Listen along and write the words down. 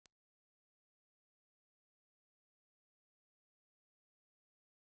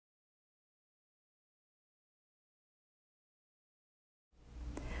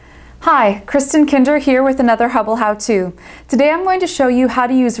Hi, Kristen Kinder here with another Hubbell How-To. Today I'm going to show you how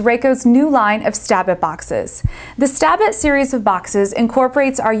to use RACO's new line of Stab-It boxes. The Stab-It series of boxes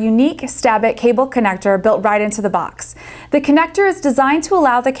incorporates our unique Stab-It cable connector built right into the box. The connector is designed to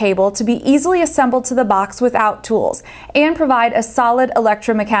allow the cable to be easily assembled to the box without tools and provide a solid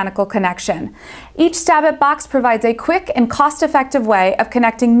electromechanical connection. Each Stab-It box provides a quick and cost-effective way of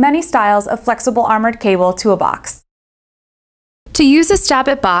connecting many styles of flexible armored cable to a box. To use a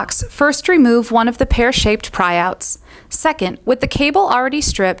Stab-It box, first remove one of the pear-shaped pry-outs. Second, with the cable already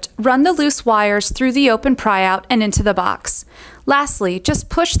stripped, run the loose wires through the open pry-out and into the box. Lastly, just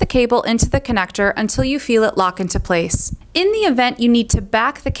push the cable into the connector until you feel it lock into place. In the event you need to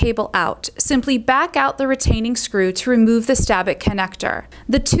back the cable out, simply back out the retaining screw to remove the Stab-It connector.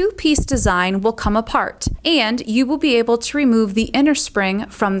 The two-piece design will come apart, and you will be able to remove the inner spring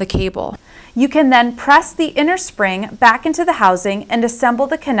from the cable. You can then press the inner spring back into the housing and assemble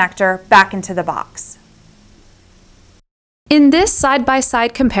the connector back into the box. In this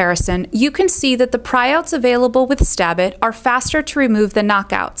side-by-side comparison, you can see that the pry-outs available with Stab-It are faster to remove than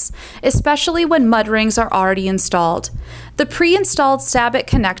knockouts, especially when mud rings are already installed. The pre-installed Stab-It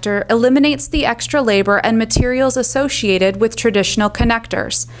connector eliminates the extra labor and materials associated with traditional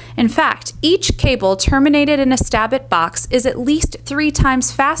connectors. In fact, each cable terminated in a Stab-It box is at least 3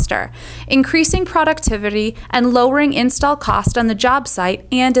 times faster, increasing productivity and lowering install cost on the job site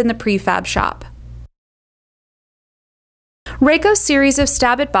and in the prefab shop. RACO's series of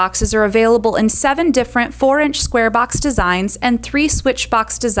Stab-It boxes are available in 7 different 4-inch square box designs and 3 switch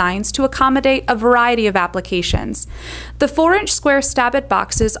box designs to accommodate a variety of applications. The 4-inch square Stab-It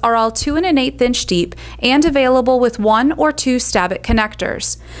boxes are all 2 1/8 inch deep and available with 1 or 2 Stab-It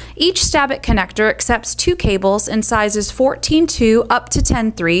connectors. Each Stab-It connector accepts 2 cables in sizes 14-2 up to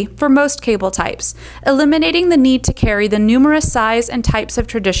 10-3 for most cable types, eliminating the need to carry the numerous size and types of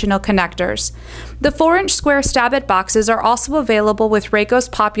traditional connectors. The 4-inch square Stab-It boxes are also available with RACO's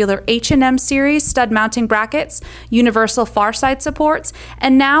popular H&M series stud mounting brackets, universal far side supports,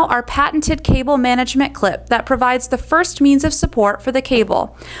 and now our patented cable management clip that provides the first means of support for the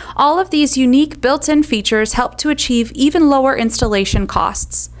cable. All of these unique built-in features help to achieve even lower installation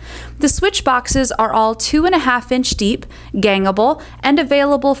costs. The switch boxes are all 2 1/2 inch deep, gangable, and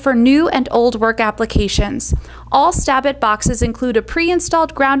available for new and old work applications. All Stab-It boxes include a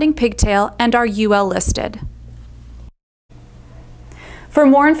pre-installed grounding pigtail and are UL listed. For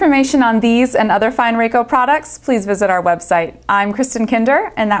more information on these and other fine RACO products, please visit our website. I'm Kristen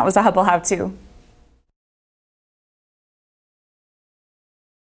Kinder, and that was a Hubbell How-To.